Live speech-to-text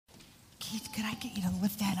Keith, could I get you to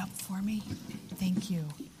lift that up for me? Thank you.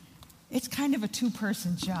 It's kind of a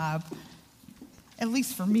two-person job. At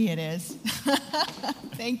least for me it is.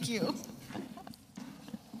 Thank you.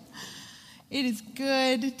 It is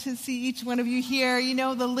good to see each one of you here. You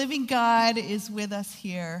know, the living God is with us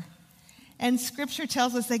here. And Scripture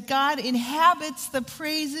tells us that God inhabits the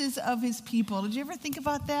praises of his people. Did you ever think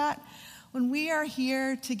about that? When we are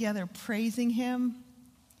here together praising him,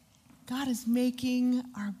 God is making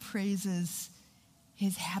our praises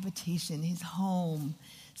his habitation, his home.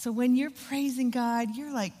 So when you're praising God,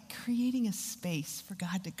 you're like creating a space for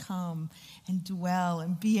God to come and dwell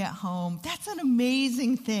and be at home. That's an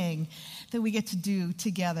amazing thing that we get to do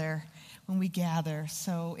together when we gather.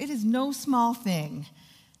 So it is no small thing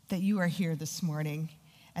that you are here this morning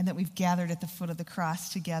and that we've gathered at the foot of the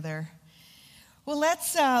cross together. Well,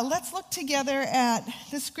 let's look together at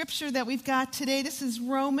the scripture that we've got today. This is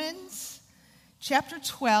Romans chapter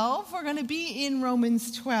 12. We're going to be in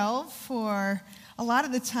Romans 12 for a lot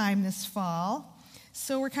of the time this fall.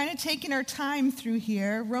 So we're kind of taking our time through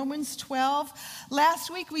here. Romans 12.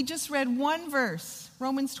 Last week we just read one verse,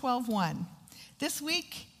 Romans 12:1. This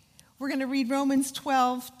week we're going to read Romans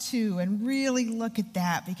 12:2 and really look at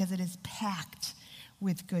that because it is packed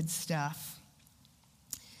with good stuff.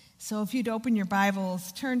 So if you'd open your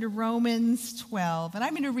Bibles, turn to Romans 12, and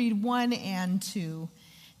I'm going to read 1 and 2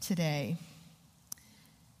 today.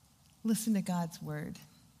 Listen to God's word.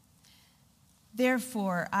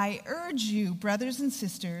 Therefore, I urge you, brothers and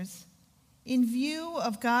sisters, in view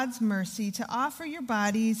of God's mercy, to offer your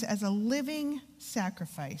bodies as a living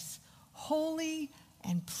sacrifice, holy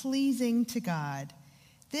and pleasing to God.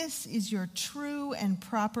 This is your true and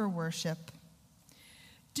proper worship.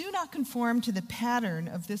 Do not conform to the pattern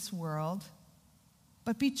of this world,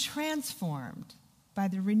 but be transformed by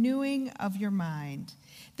the renewing of your mind.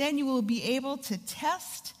 Then you will be able to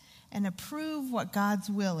test and approve what God's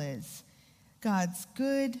will is, God's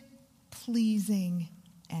good, pleasing,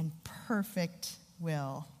 and perfect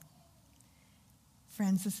will.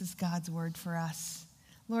 Friends, this is God's word for us.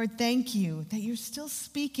 Lord, thank you that you're still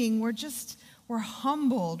speaking. We're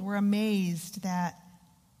humbled. We're amazed that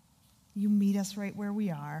you meet us right where we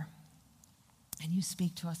are, and you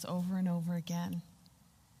speak to us over and over again.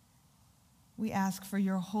 We ask for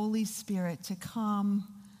your Holy Spirit to come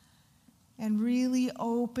and really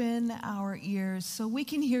open our ears so we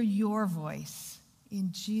can hear your voice. In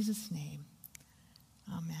Jesus' name,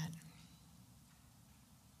 amen.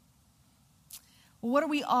 Well, what are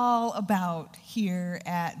we all about here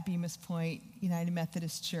at Bemis Point United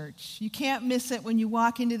Methodist Church? You can't miss it when you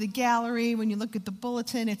walk into the gallery, when you look at the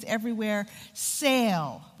bulletin, it's everywhere.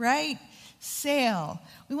 Sail, right? Sail.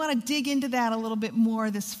 We want to dig into that a little bit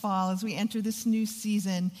more this fall as we enter this new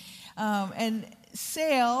season. And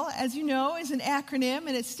SAIL, as you know, is an acronym,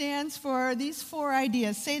 and it stands for these 4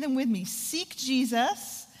 ideas. Say them with me. Seek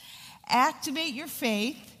Jesus, activate your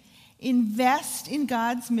faith, invest in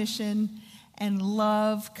God's mission, and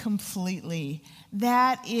love completely.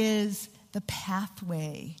 That is the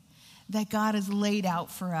pathway that God has laid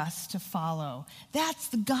out for us to follow. That's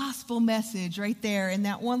the gospel message right there in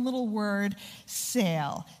that one little word,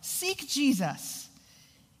 SAIL. Seek Jesus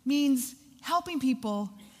means helping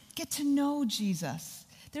people get to know Jesus.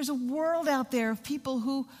 There's a world out there of people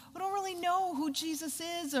who don't really know who Jesus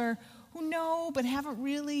is, or who know but haven't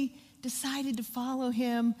really decided to follow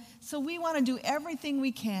him. So we want to do everything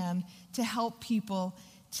we can to help people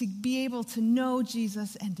to be able to know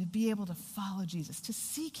Jesus and to be able to follow Jesus, to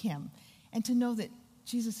seek him and to know that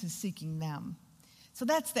Jesus is seeking them. So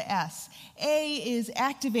that's the S. A is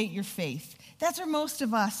activate your faith. That's where most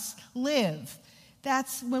of us live.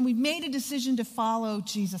 That's when we've made a decision to follow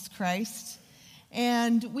Jesus Christ,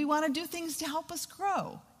 and we want to do things to help us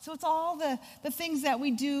grow. So it's all the things that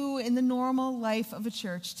we do in the normal life of a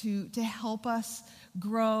church to help us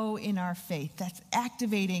grow in our faith. That's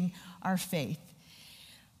activating our faith.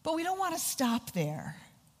 But we don't want to stop there.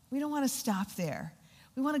 We don't want to stop there.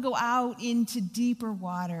 We want to go out into deeper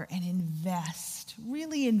water and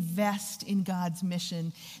really invest in God's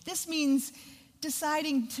mission. This means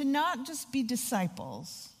deciding to not just be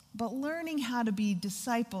disciples, but learning how to be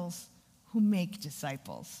disciples who make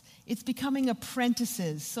disciples. It's becoming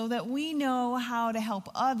apprentices so that we know how to help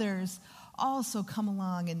others also come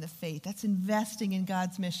along in the faith. That's investing in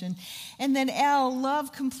God's mission. And then L,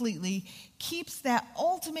 love completely, keeps that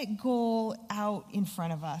ultimate goal out in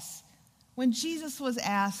front of us. When Jesus was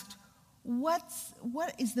asked, what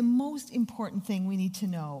is the most important thing we need to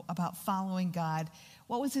know about following God?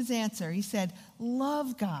 What was his answer? He said,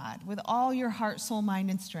 love God with all your heart, soul, mind,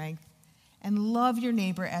 and strength, and love your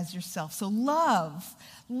neighbor as yourself. So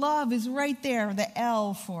love is right there, the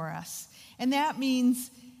L for us. And that means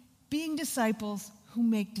being disciples who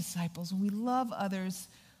make disciples. When we love others,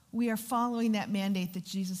 we are following that mandate that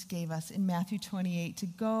Jesus gave us in Matthew 28 to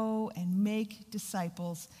go and make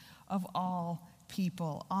disciples of all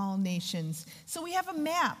people, all nations. So we have a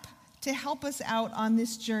map to help us out on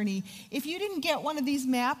this journey. If you didn't get one of these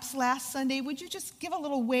maps last Sunday, would you just give a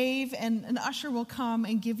little wave and an usher will come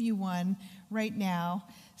and give you one right now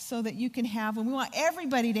so that you can have one. We want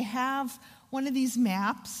everybody to have one of these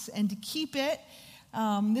maps and to keep it.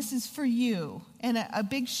 This is for you. And a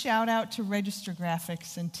big shout out to Register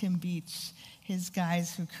Graphics and Tim Beach, his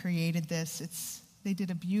guys who created this. They did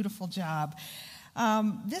a beautiful job.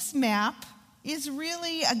 This map is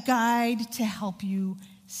really a guide to help you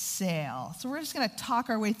sail. So we're just going to talk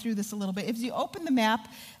our way through this a little bit. If you open the map,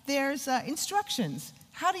 there's instructions,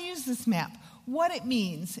 how to use this map, what it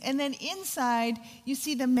means. And then inside, you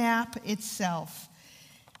see the map itself.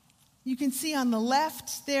 You can see on the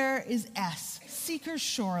left, there is S, Seeker's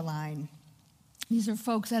Shoreline. These are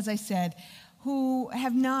folks, as I said, who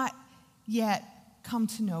have not yet come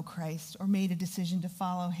to know Christ or made a decision to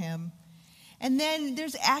follow him. And then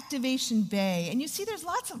there's Activation Bay. And you see there's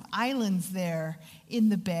lots of islands there in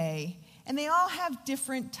the bay. And they all have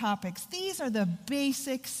different topics. These are the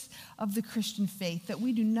basics of the Christian faith that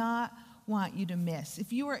we do not want you to miss.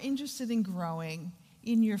 If you are interested in growing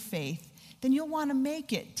in your faith, then you'll want to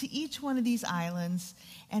make it to each one of these islands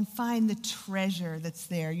and find the treasure that's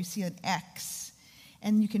there. You see an X,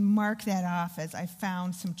 and you can mark that off as I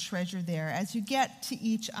found some treasure there as you get to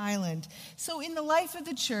each island. So in the life of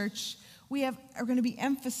the church, we are going to be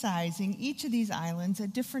emphasizing each of these islands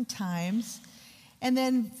at different times, and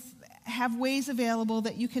then have ways available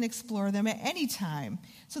that you can explore them at any time.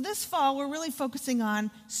 So this fall, we're really focusing on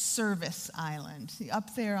Service Island,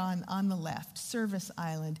 up there on the left, Service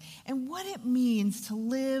Island, and what it means to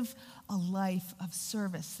live a life of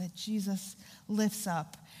service that Jesus lifts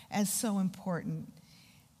up as so important.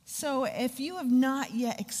 So if you have not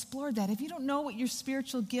yet explored that, if you don't know what your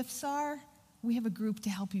spiritual gifts are, we have a group to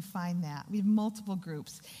help you find that. We have multiple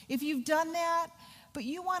groups. If you've done that, but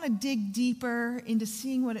you want to dig deeper into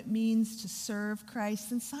seeing what it means to serve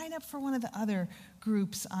Christ, then sign up for one of the other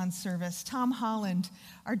groups on service. Tom Holland,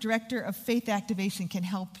 our director of faith activation, can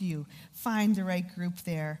help you find the right group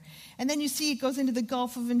there. And then you see it goes into the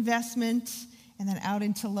Gulf of Investment and then out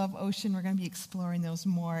into Love Ocean. We're going to be exploring those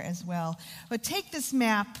more as well. But take this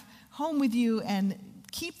map home with you and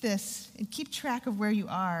keep this and keep track of where you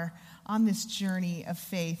are on this journey of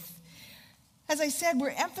faith. As I said,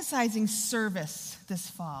 we're emphasizing service this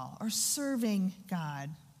fall, or serving God.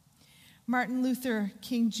 Martin Luther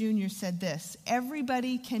King Jr. said this: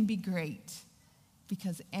 everybody can be great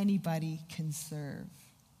because anybody can serve.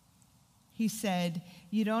 He said,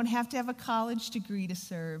 you don't have to have a college degree to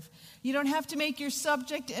serve. You don't have to make your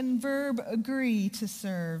subject and verb agree to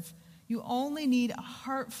serve. You only need a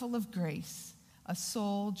heart full of grace, a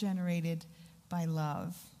soul generated by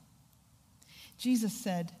love. Jesus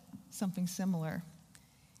said something similar.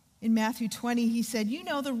 In Matthew 20, he said, you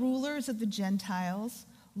know the rulers of the Gentiles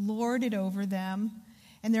lord it over them,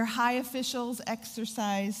 and their high officials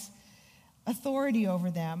exercise authority over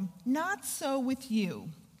them. Not so with you.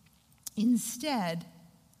 Instead,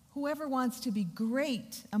 whoever wants to be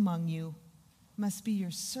great among you must be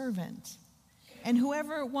your servant, and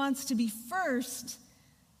whoever wants to be first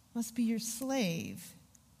must be your slave,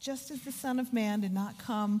 just as the Son of Man did not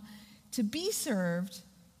come to be served,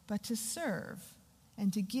 but to serve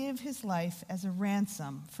and to give his life as a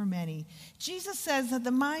ransom for many. Jesus says that the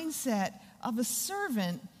mindset of a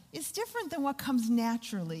servant is different than what comes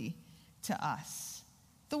naturally to us.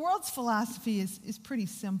 The world's philosophy is pretty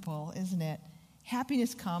simple, isn't it?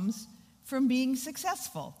 Happiness comes from being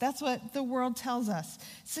successful. That's what the world tells us.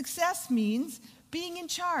 Success means being in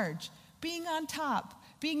charge, being on top,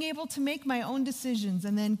 being able to make my own decisions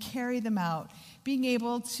and then carry them out, being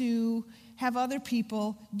able to have other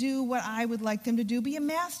people do what I would like them to do, be a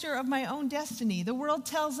master of my own destiny. The world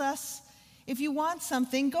tells us, if you want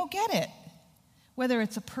something, go get it. Whether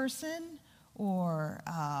it's a person or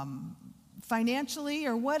financially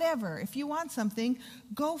or whatever. If you want something,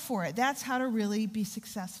 go for it. That's how to really be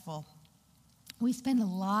successful. We spend a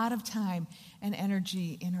lot of time and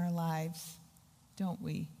energy in our lives, don't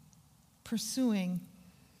we, pursuing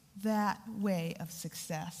that way of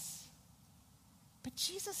success. But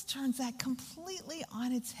Jesus turns that completely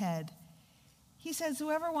on its head. He says,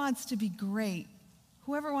 whoever wants to be great,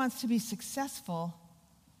 whoever wants to be successful,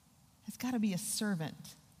 has got to be a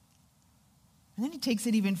servant. And then he takes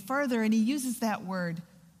it even further and he uses that word,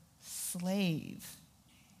 slave.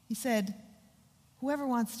 He said, Whoever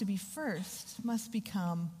wants to be first must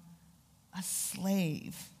become a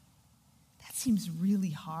slave. That seems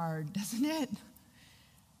really hard, doesn't it?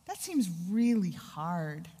 That seems really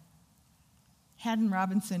hard. Haddon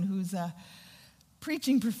Robinson, who's a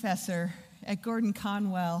preaching professor at Gordon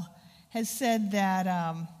Conwell, has said that,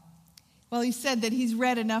 he said that he's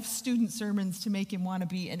read enough student sermons to make him want to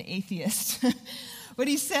be an atheist. But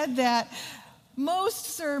he said that most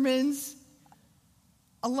sermons,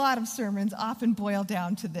 a lot of sermons, often boil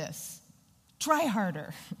down to this: try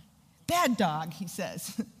harder. Bad dog, he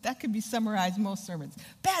says. That could be summarized in most sermons.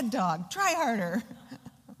 Bad dog, try harder.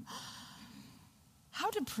 How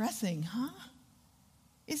depressing, huh?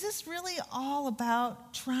 Is this really all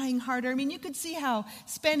about trying harder? I mean, you could see how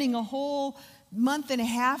spending a whole month and a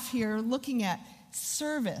half here looking at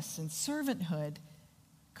service and servanthood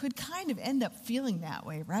could kind of end up feeling that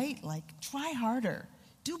way, right? Like, try harder,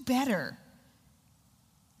 do better.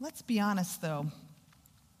 Let's be honest, though.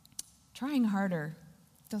 Trying harder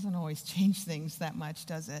doesn't always change things that much,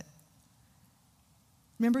 does it?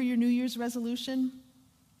 Remember your New Year's resolution?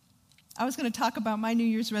 I was going to talk about my New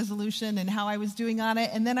Year's resolution and how I was doing on it,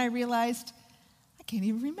 and then I realized I can't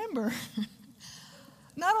even remember.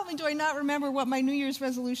 Not only do I not remember what my New Year's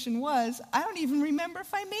resolution was, I don't even remember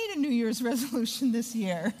if I made a New Year's resolution this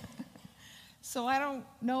year. So I don't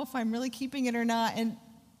know if I'm really keeping it or not, and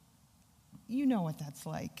you know what that's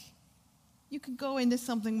like. You could go into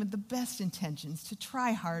something with the best intentions, to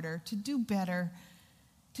try harder, to do better,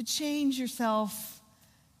 to change yourself.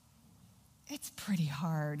 It's pretty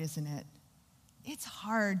hard, isn't it? It's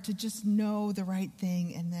hard to just know the right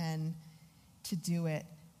thing and then to do it.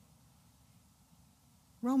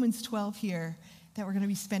 Romans 12 here, that we're going to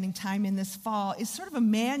be spending time in this fall, is sort of a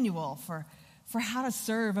manual for how to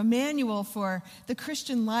serve, a manual for the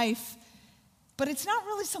Christian life. But it's not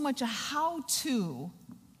really so much a how-to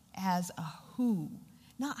as a who.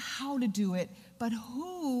 Not how to do it, but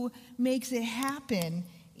who makes it happen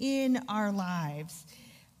in our lives.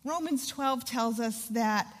 Romans 12 tells us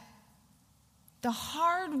that the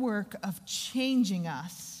hard work of changing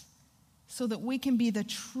us so that we can be the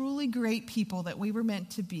truly great people that we were meant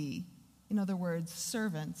to be, in other words,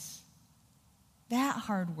 servants, that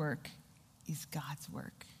hard work is God's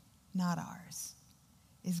work, not ours.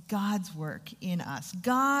 Is God's work in us.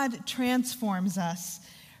 God transforms us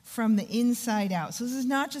from the inside out. So this is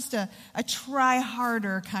not just a try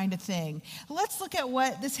harder kind of thing. Let's look at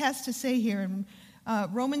what this has to say here in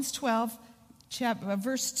Romans 12,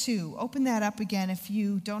 verse 2. Open that up again if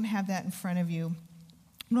you don't have that in front of you.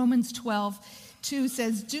 Romans 12, 2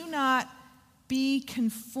 says, "Do not be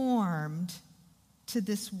conformed to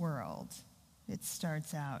this world." It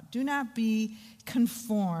starts out. Do not be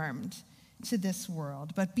conformed to this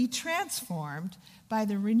world, but be transformed by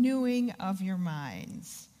the renewing of your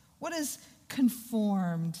minds. What does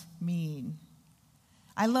conformed mean?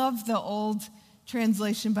 I love the old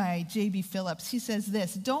translation by J.B. Phillips. He says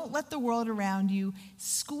this: "Don't let the world around you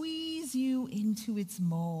squeeze you into its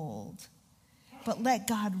mold, but let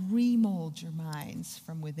God remold your minds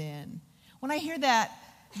from within." When I hear that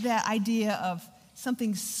idea of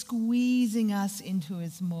something squeezing us into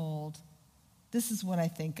its mold, this is what I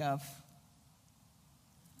think of.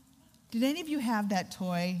 Did any of you have that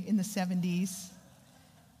toy in the 70s?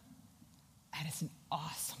 That is an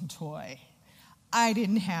awesome toy. I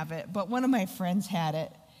didn't have it, but one of my friends had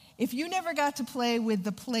it. If you never got to play with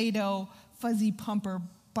the Play-Doh Fuzzy Pumper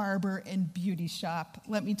Barber and Beauty Shop,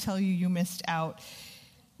 let me tell you, you missed out.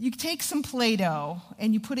 You take some Play-Doh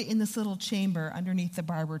and you put it in this little chamber underneath the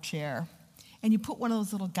barber chair, and you put one of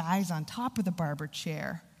those little guys on top of the barber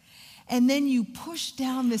chair, and then you push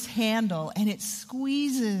down this handle and it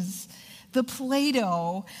squeezes the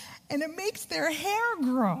Play-Doh, and it makes their hair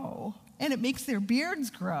grow. And it makes their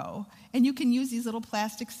beards grow. And you can use these little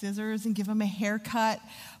plastic scissors and give them a haircut.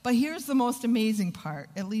 But here's the most amazing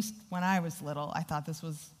part. At least when I was little, I thought this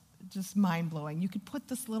was just mind-blowing. You could put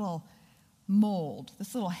this little mold,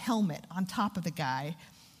 this little helmet on top of the guy.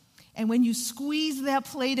 And when you squeeze that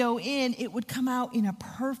Play-Doh in, it would come out in a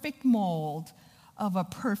perfect mold of a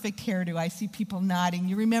perfect hairdo. I see people nodding.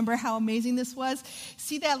 You remember how amazing this was?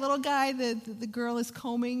 See that little guy, the girl is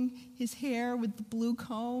combing his hair with the blue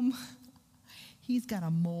comb? He's got a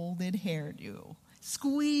molded hairdo,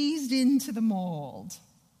 squeezed into the mold.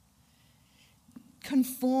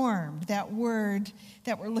 Conformed, that word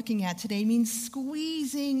that we're looking at today, means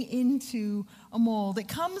squeezing into a mold. It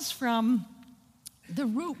comes from the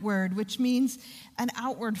root word, which means an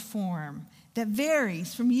outward form that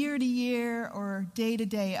varies from year to year or day to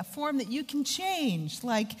day, a form that you can change,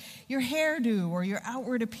 like your hairdo or your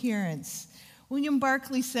outward appearance. William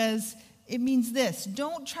Barclay says, It means this: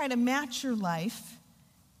 don't try to match your life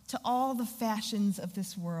to all the fashions of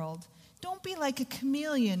this world. Don't be like a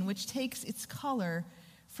chameleon which takes its color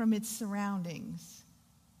from its surroundings.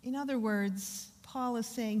 In other words, Paul is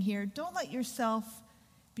saying here, don't let yourself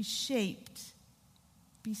be shaped,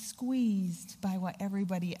 be squeezed by what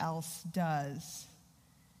everybody else does.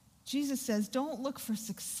 Jesus says, don't look for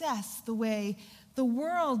success the way the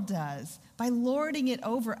world does, by lording it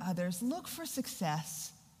over others. Look for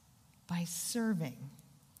success by serving.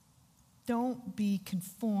 Don't be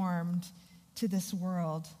conformed to this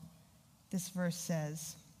world, this verse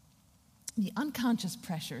says. The unconscious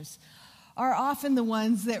pressures are often the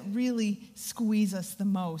ones that really squeeze us the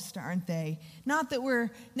most, aren't they? Not that we're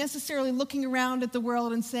necessarily looking around at the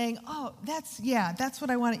world and saying, oh, that's what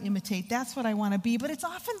I want to imitate, that's what I want to be, but it's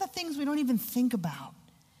often the things we don't even think about,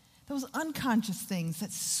 those unconscious things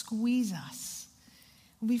that squeeze us.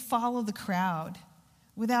 We follow the crowd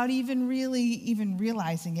without even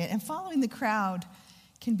realizing it, and following the crowd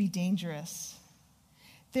can be dangerous.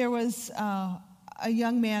 There was a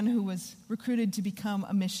young man who was recruited to become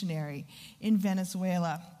a missionary in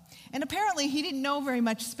Venezuela. And apparently he didn't know very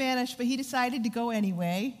much Spanish, but he decided to go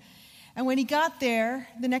anyway. And when he got there,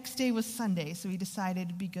 the next day was Sunday, so he decided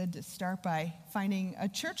it'd be good to start by finding a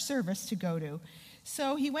church service to go to.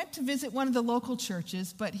 So he went to visit one of the local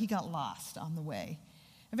churches, but he got lost on the way.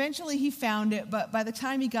 Eventually he found it, but by the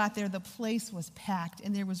time he got there, the place was packed,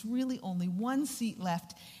 and there was really only one seat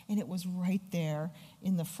left, and it was right there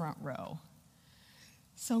in the front row.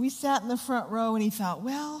 So he sat in the front row and he thought,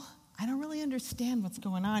 well, I don't really understand what's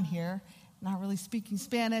going on here. I'm not really speaking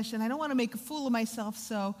Spanish, and I don't want to make a fool of myself,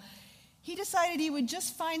 so he decided he would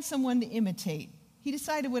just find someone to imitate. He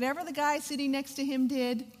decided whatever the guy sitting next to him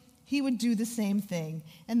did, he would do the same thing,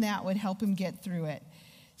 and that would help him get through it.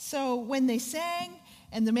 So when they sang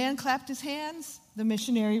and the man clapped his hands, the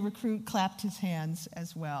missionary recruit clapped his hands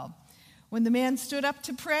as well. When the man stood up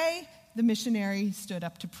to pray, the missionary stood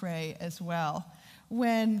up to pray as well.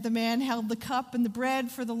 When the man held the cup and the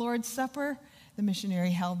bread for the Lord's Supper, the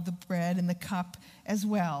missionary held the bread and the cup as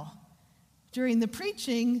well. During the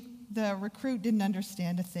preaching, the recruit didn't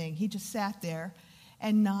understand a thing. He just sat there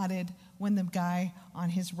and nodded when the guy on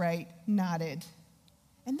his right nodded.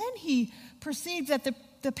 And then he perceived that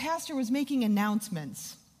the pastor was making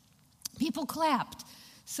announcements. People clapped.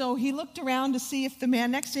 So he looked around to see if the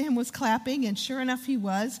man next to him was clapping, and sure enough, he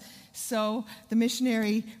was. So the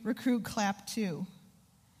missionary recruit clapped too.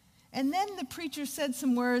 And then the preacher said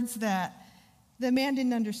some words that the man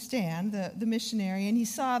didn't understand, the missionary, and he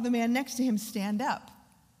saw the man next to him stand up.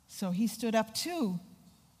 So he stood up too.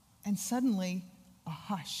 And suddenly, a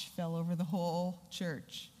hush fell over the whole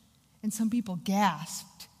church. And some people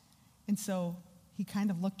gasped. And so he kind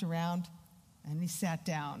of looked around and he sat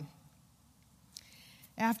down.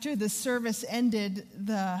 After the service ended,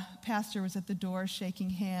 the pastor was at the door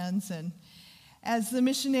shaking hands, and as the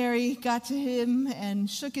missionary got to him and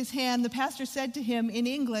shook his hand, the pastor said to him in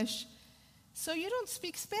English, "So you don't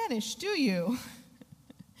speak Spanish, do you?"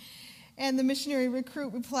 And the missionary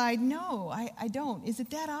recruit replied, "No, I don't. Is it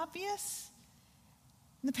that obvious?"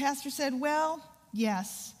 And the pastor said, "Well,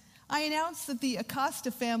 yes. I announced that the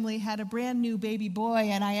Acosta family had a brand new baby boy,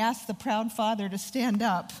 and I asked the proud father to stand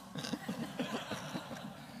up."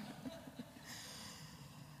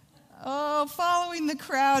 Oh, following the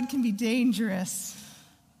crowd can be dangerous.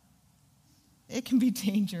 It can be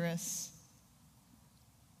dangerous.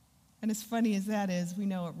 And as funny as that is, we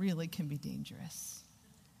know it really can be dangerous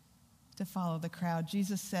to follow the crowd.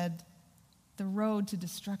 Jesus said, the road to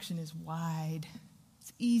destruction is wide.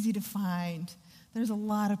 It's easy to find. There's a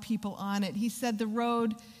lot of people on it. He said the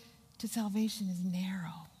road to salvation is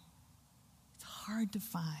narrow. It's hard to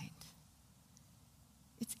find.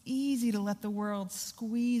 It's easy to let the world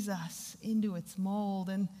squeeze us into its mold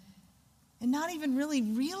and not even really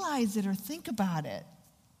realize it or think about it.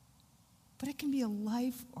 But it can be a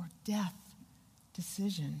life or death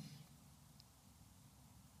decision.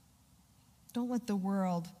 Don't let the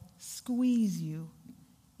world squeeze you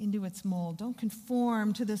into its mold. Don't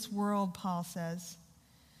conform to this world, Paul says.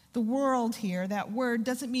 The world here, that word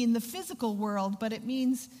doesn't mean the physical world, but it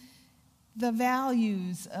means the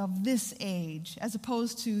values of this age as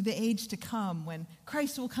opposed to the age to come when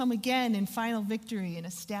Christ will come again in final victory and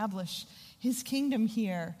establish his kingdom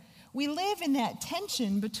here. We live in that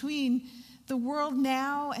tension between the world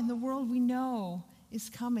now and the world we know is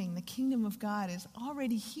coming. The kingdom of God is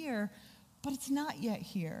already here, but it's not yet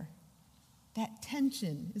here. That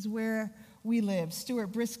tension is where we live. Stuart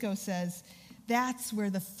Briscoe says, That's where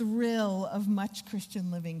the thrill of much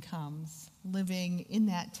Christian living comes, living in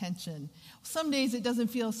that tension. Some days it doesn't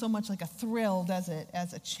feel so much like a thrill, does it,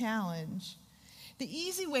 as a challenge. The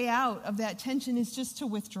easy way out of that tension is just to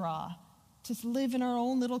withdraw, to live in our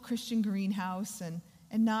own little Christian greenhouse and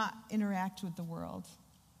not interact with the world.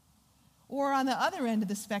 Or on the other end of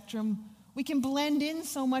the spectrum, we can blend in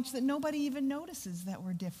so much that nobody even notices that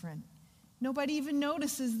we're different. Nobody even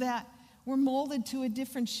notices that we're molded to a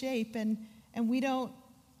different shape and we don't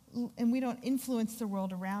influence the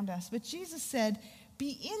world around us. But Jesus said,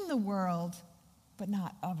 be in the world, but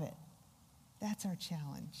not of it. That's our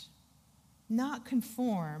challenge. Not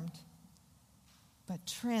conformed, but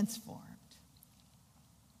transformed.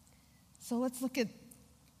 So let's look at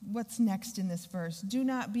what's next in this verse. Do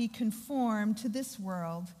not be conformed to this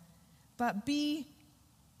world, but be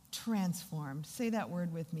transformed. Say that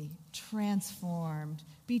word with me. Transformed.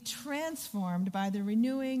 Be transformed by the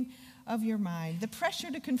renewing of your mind. The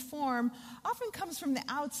pressure to conform often comes from the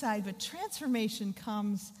outside, but transformation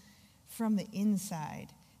comes from the inside.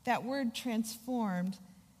 That word transformed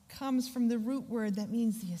comes from the root word that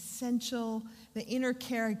means the essential, the inner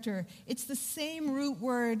character. It's the same root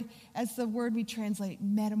word as the word we translate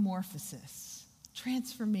metamorphosis.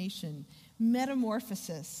 Transformation.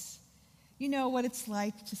 Metamorphosis. You know what it's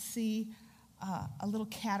like to see a little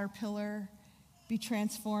caterpillar be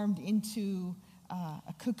transformed into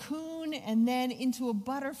a cocoon and then into a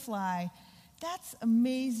butterfly. That's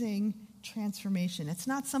amazing transformation. It's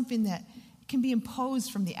not something that can be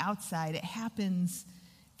imposed from the outside. It happens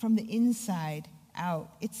from the inside out.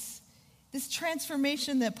 It's this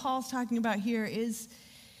transformation that Paul's talking about here is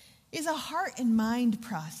a heart and mind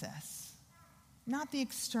process. Not the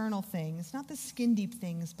external things, not the skin deep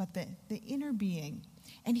things, but the inner being.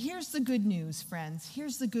 And here's the good news, friends.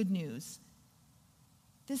 Here's the good news.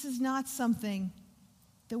 This is not something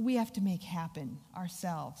that we have to make happen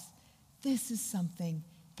ourselves. This is something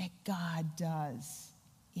that God does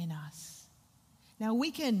in us. Now we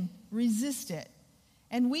can resist it,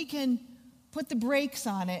 and we can put the brakes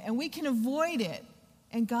on it, and we can avoid it,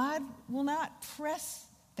 and God will not press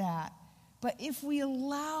that. But if we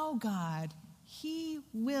allow God, He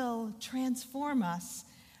will transform us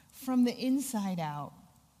from the inside out.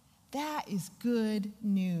 That is good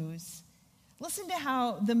news. Listen to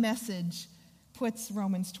how the Message puts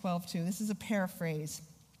Romans 12:2. This is a paraphrase.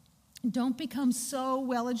 Don't become so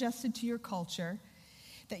well-adjusted to your culture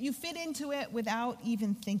that you fit into it without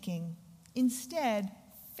even thinking. Instead,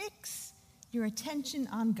 fix your attention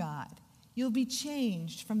on God. You'll be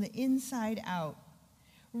changed from the inside out.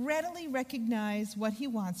 Readily recognize what He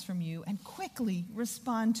wants from you and quickly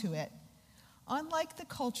respond to it. Unlike the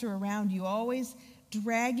culture around you, always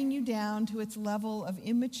dragging you down to its level of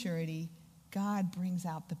immaturity, God brings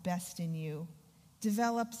out the best in you,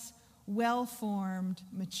 develops well-formed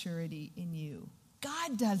maturity in you.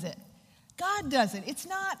 God does it. God does it. It's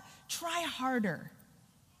not try harder.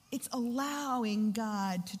 It's allowing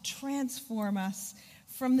God to transform us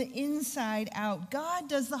from the inside out. God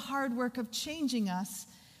does the hard work of changing us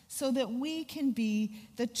so that we can be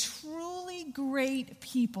the truly great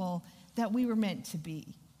people that we were meant to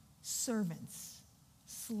be. Servants,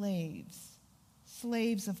 slaves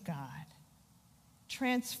of God.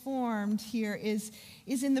 Transformed here is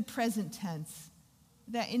in the present tense.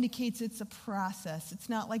 That indicates it's a process. It's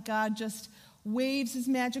not like God just waves His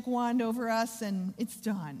magic wand over us and it's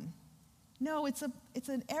done. No, it's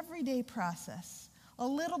an everyday process, a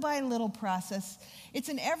little by little process. It's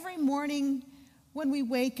an every morning when we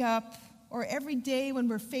wake up or every day when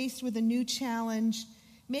we're faced with a new challenge,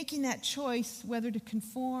 making that choice whether to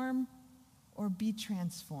conform or be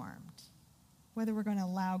transformed, whether we're going to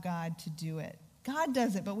allow God to do it. God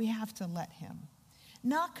does it, but we have to let Him.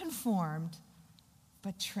 Not conformed,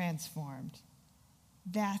 but transformed.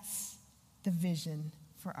 That's the vision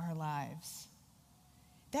for our lives.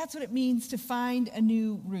 That's what it means to find a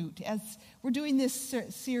new route. As we're doing this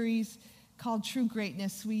series called True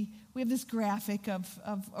Greatness, we have this graphic of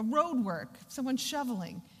a road work, someone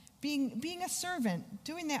shoveling, being a servant,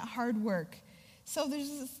 doing that hard work. So there's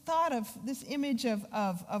this thought of this image of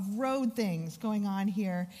road things going on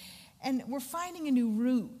here. And we're finding a new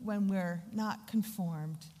route when we're not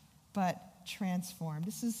conformed, but transformed.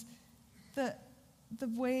 This is the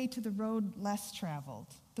way to the road less traveled,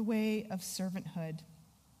 the way of servanthood.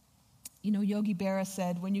 You know, Yogi Berra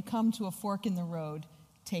said, when you come to a fork in the road,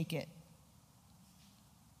 take it.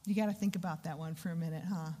 You got to think about that one for a minute,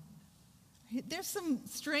 huh? There's some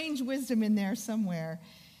strange wisdom in there somewhere.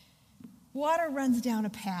 Water runs down a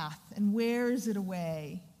path and wears it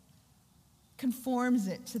away, conforms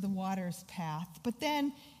it to the water's path. But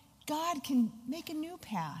then God can make a new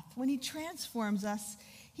path. When he transforms us,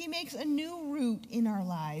 he makes a new route in our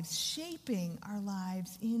lives, shaping our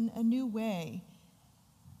lives in a new way.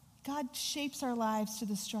 God shapes our lives to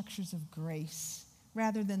the structures of grace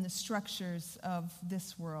rather than the structures of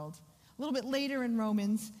this world. A little bit later in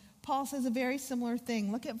Romans, Paul says a very similar thing.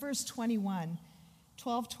 Look at verse 21,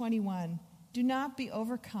 12:21. Do not be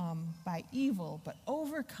overcome by evil, but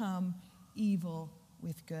overcome evil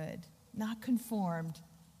with good. Not conformed,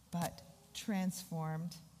 but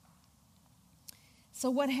transformed. So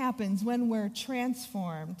what happens when we're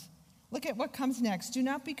transformed? Look at what comes next. Do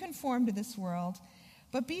not be conformed to this world,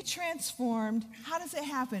 but be transformed. How does it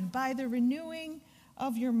happen? By the renewing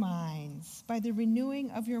of your minds. By the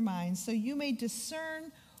renewing of your minds, so you may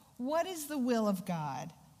discern what is the will of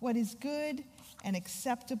God, what is good and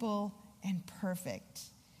acceptable and perfect.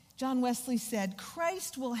 John Wesley said,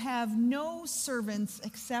 Christ will have no servants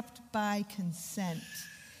except by consent.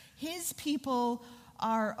 His people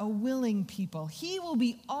are a willing people. He will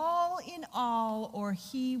be all in all, or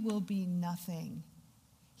he will be nothing.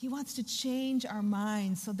 He wants to change our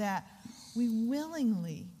minds so that we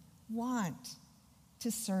willingly want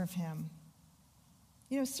to serve him.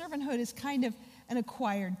 You know, servanthood is kind of an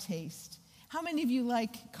acquired taste. How many of you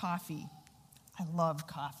like coffee? I love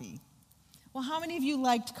coffee. Well, how many of you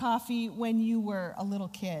liked coffee when you were a little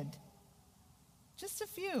kid? Just a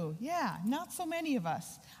few, yeah, not so many of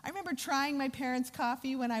us. I remember trying my parents'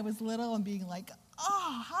 coffee when I was little and being like,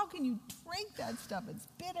 how can you drink that stuff? It's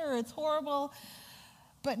bitter, it's horrible.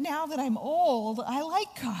 But now that I'm old, I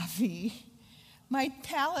like coffee. My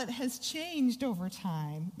palate has changed over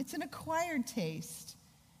time. It's an acquired taste.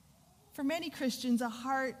 For many Christians, a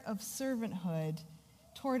heart of servanthood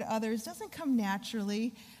toward others doesn't come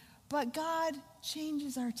naturally, but God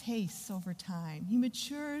changes our tastes over time. He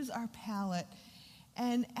matures our palate,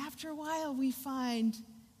 and after a while we find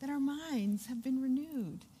that our minds have been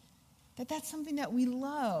renewed, that that's something that we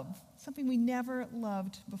love, something we never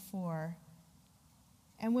loved before.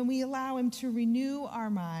 And when we allow him to renew our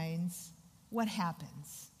minds, what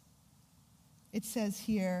happens? It says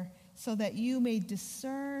here, so that you may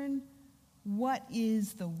discern what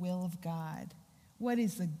is the will of God, what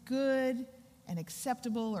is the good and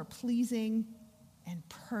acceptable or pleasing and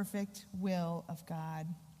perfect will of God.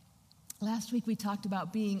 Last week we talked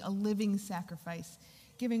about being a living sacrifice,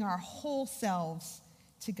 giving our whole selves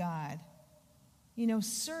to God. You know,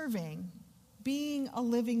 serving, being a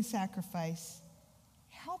living sacrifice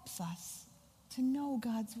helps us to know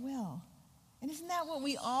God's will. And isn't that what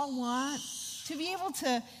we all want? To be able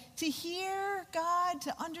to hear God,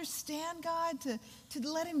 to understand God, to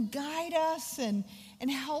let him guide us and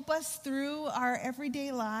help us through our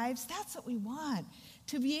everyday lives. That's what we want.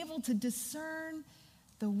 To be able to discern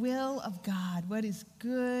the will of God, what is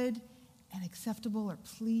good and acceptable or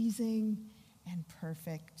pleasing and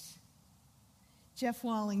perfect. Jeff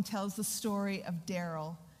Walling tells the story of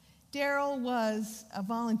Daryl. Daryl was a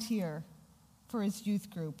volunteer for his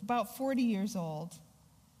youth group, about 40 years old.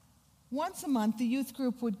 Once a month, the youth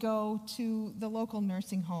group would go to the local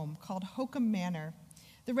nursing home called Hokum Manor.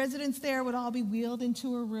 The residents there would all be wheeled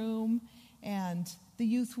into a room, and the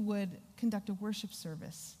youth would conduct a worship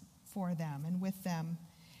service for them and with them.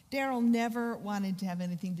 Daryl never wanted to have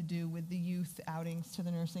anything to do with the youth outings to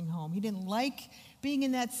the nursing home. He didn't like being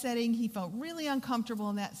in that setting. He felt really uncomfortable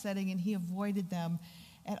in that setting, and he avoided them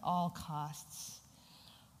at all costs.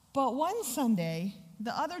 But one Sunday,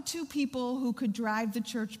 the other two people who could drive the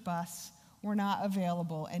church bus were not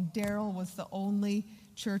available, and Daryl was the only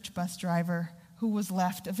church bus driver who was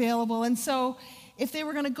left available. And so if they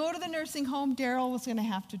were going to go to the nursing home, Daryl was going to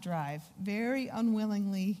have to drive. Very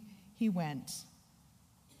unwillingly, he went.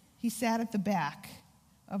 He sat at the back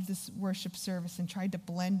of this worship service and tried to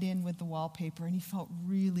blend in with the wallpaper, and he felt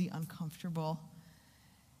really uncomfortable.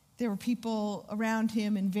 There were people around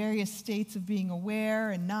him in various states of being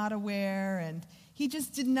aware and not aware, and he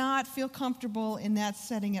just did not feel comfortable in that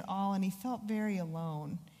setting at all, and he felt very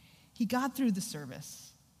alone. He got through the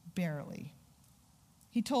service, barely.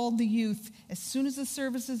 He told the youth, as soon as the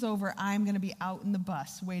service is over, I'm going to be out in the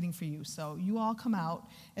bus waiting for you, so you all come out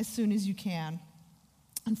as soon as you can.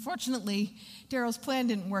 Unfortunately, Daryl's plan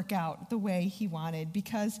didn't work out the way he wanted,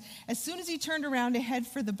 because as soon as he turned around to head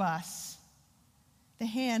for the bus, the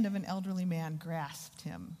hand of an elderly man grasped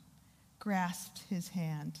his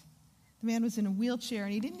hand. The man was in a wheelchair,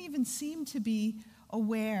 and he didn't even seem to be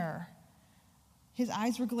aware. His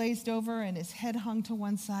eyes were glazed over, and his head hung to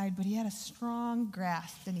one side, but he had a strong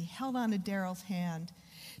grasp, and he held on to Daryl's hand.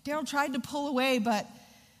 Daryl tried to pull away, but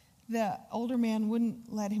the older man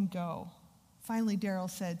wouldn't let him go. Finally, Daryl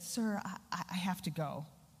said, "Sir, I have to go."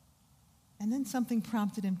 And then something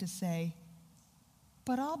prompted him to say,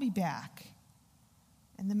 "But I'll be back."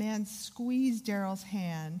 And the man squeezed Daryl's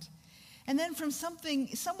hand. And then from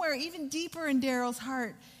somewhere even deeper in Daryl's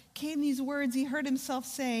heart came these words he heard himself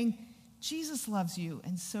saying, "Jesus loves you,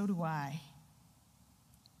 and so do I."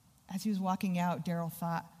 As he was walking out, Daryl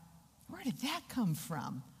thought, where did that come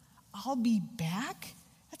from? I'll be back?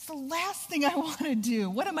 That's the last thing I want to do.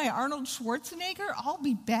 What am I, Arnold Schwarzenegger? I'll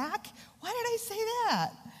be back? Why did I say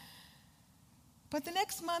that? But the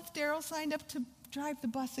next month, Daryl signed up to drive the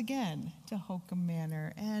bus again to Holcomb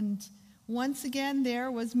Manor. And once again,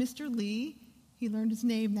 there was Mr. Lee. He learned his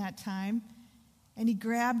name that time. And he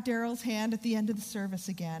grabbed Daryl's hand at the end of the service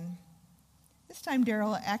again. This time,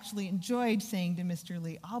 Daryl actually enjoyed saying to Mr.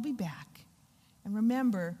 Lee, "I'll be back. And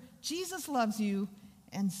remember, Jesus loves you,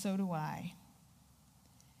 and so do I."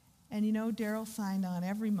 And you know, Daryl signed on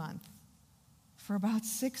every month for about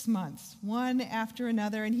 6 months, one after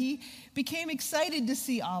another, and he became excited to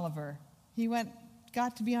see Oliver. He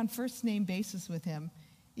got to be on first-name basis with him.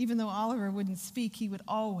 Even though Oliver wouldn't speak, he would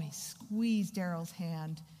always squeeze Daryl's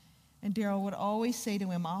hand, and Daryl would always say to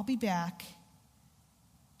him, "I'll be back.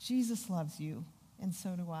 Jesus loves you, and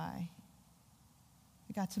so do I."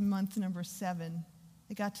 They got to month number 7.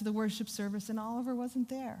 They got to the worship service, and Oliver wasn't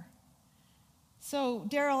there. So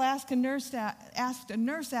Daryl asked a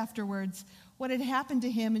nurse afterwards what had happened to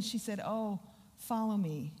him, and she said, "Oh, follow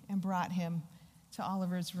me," and brought him to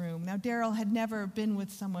Oliver's room. Now, Daryl had never been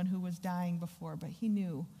with someone who was dying before, but he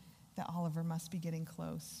knew that Oliver must be getting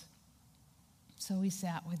close. So he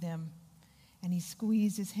sat with him, and he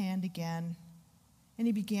squeezed his hand again, and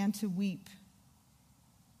he began to weep.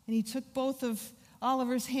 And he took both of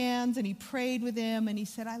Oliver's hands, and he prayed with him, and he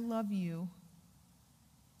said, "I love you."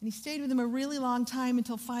 And he stayed with him a really long time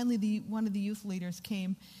until finally one of the youth leaders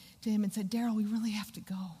came to him and said, "Daryl, we really have to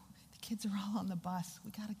go. The kids are all on the bus.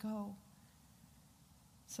 We got to go."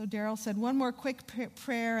 So Daryl said one more quick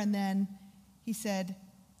prayer, and then he said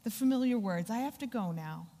the familiar words, "I have to go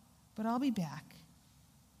now, but I'll be back.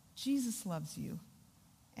 Jesus loves you,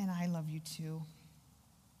 and I love you too."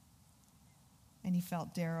 And he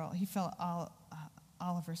felt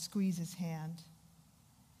Oliver squeeze his hand.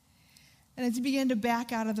 And as he began to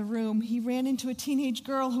back out of the room, he ran into a teenage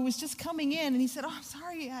girl who was just coming in, and he said, "Oh, I'm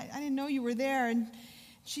sorry, I didn't know you were there." And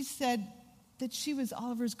she said that she was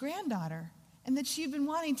Oliver's granddaughter, and that she had been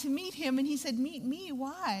wanting to meet him. And he said, "Meet me?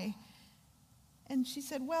 Why?" And she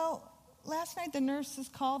said, "Well, last night the nurses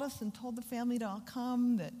called us and told the family to all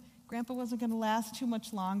come, that Grandpa wasn't going to last too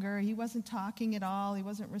much longer. He wasn't talking at all. He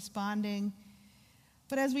wasn't responding.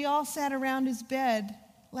 But as we all sat around his bed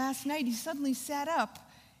last night, he suddenly sat up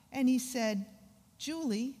and he said,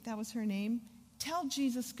 'Julie,' that was her name, 'tell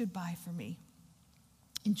Jesus goodbye for me.'"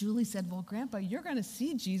 And Julie said, "Well, Grandpa, you're going to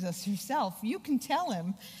see Jesus yourself. You can tell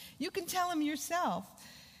him. You can tell him yourself."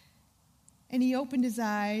 And he opened his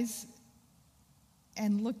eyes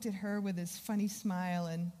and looked at her with his funny smile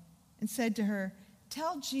and said to her,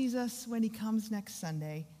 "Tell Jesus when he comes next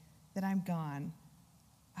Sunday that I'm gone.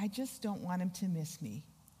 I just don't want him to miss me."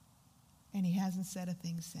 And he hasn't said a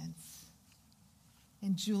thing since.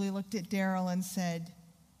 And Julie looked at Daryl and said,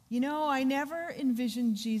 "You know, I never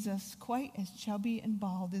envisioned Jesus quite as chubby and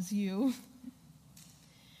bald as you.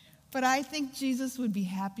 But I think Jesus would be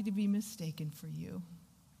happy to be mistaken for you."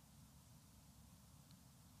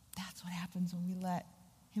 That's what happens when we let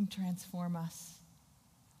him transform us.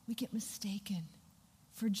 We get mistaken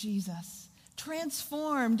for Jesus,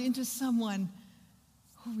 transformed into someone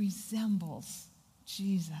who resembles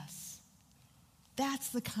Jesus. That's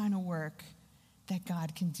the kind of work that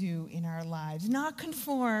God can do in our lives. Not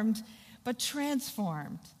conformed, but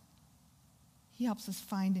transformed. He helps us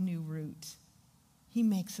find a new route. He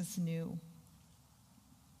makes us new.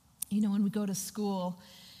 You know, when we go to school,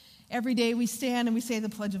 every day we stand and we say the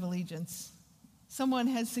Pledge of Allegiance. Someone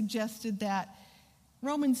has suggested that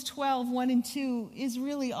Romans 12, 1 and 2 is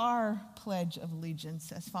really our Pledge of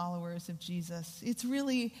Allegiance as followers of Jesus. It's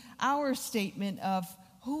really our statement of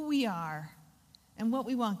who we are and what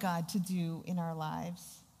we want God to do in our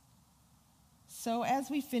lives. So as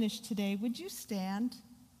we finish today, would you stand?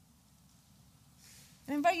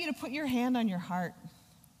 And I invite you to put your hand on your heart.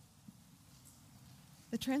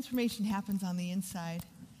 The transformation happens on the inside.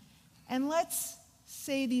 And let's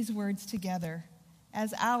say these words together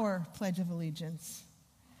as our Pledge of Allegiance.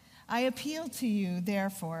 "I appeal to you,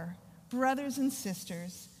 therefore, brothers and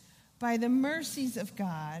sisters, by the mercies of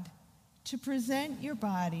God, to present your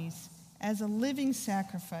bodies as a living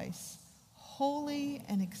sacrifice, holy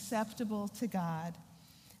and acceptable to God,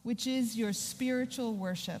 which is your spiritual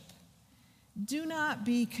worship. Do not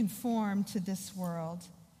be conformed to this world,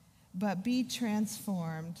 but be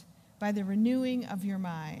transformed by the renewing of your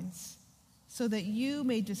minds, so that you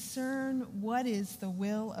may discern what is the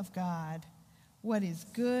will of God, what is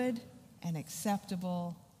good and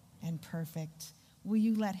acceptable and perfect. Will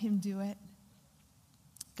you let him do it?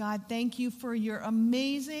 God, thank you for your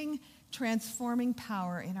amazing transforming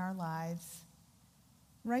power in our lives.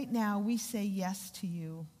 Right now, we say yes to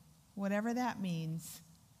you. Whatever that means,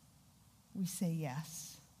 we say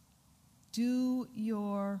yes. Do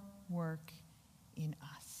your work in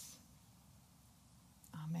us.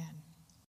 Amen.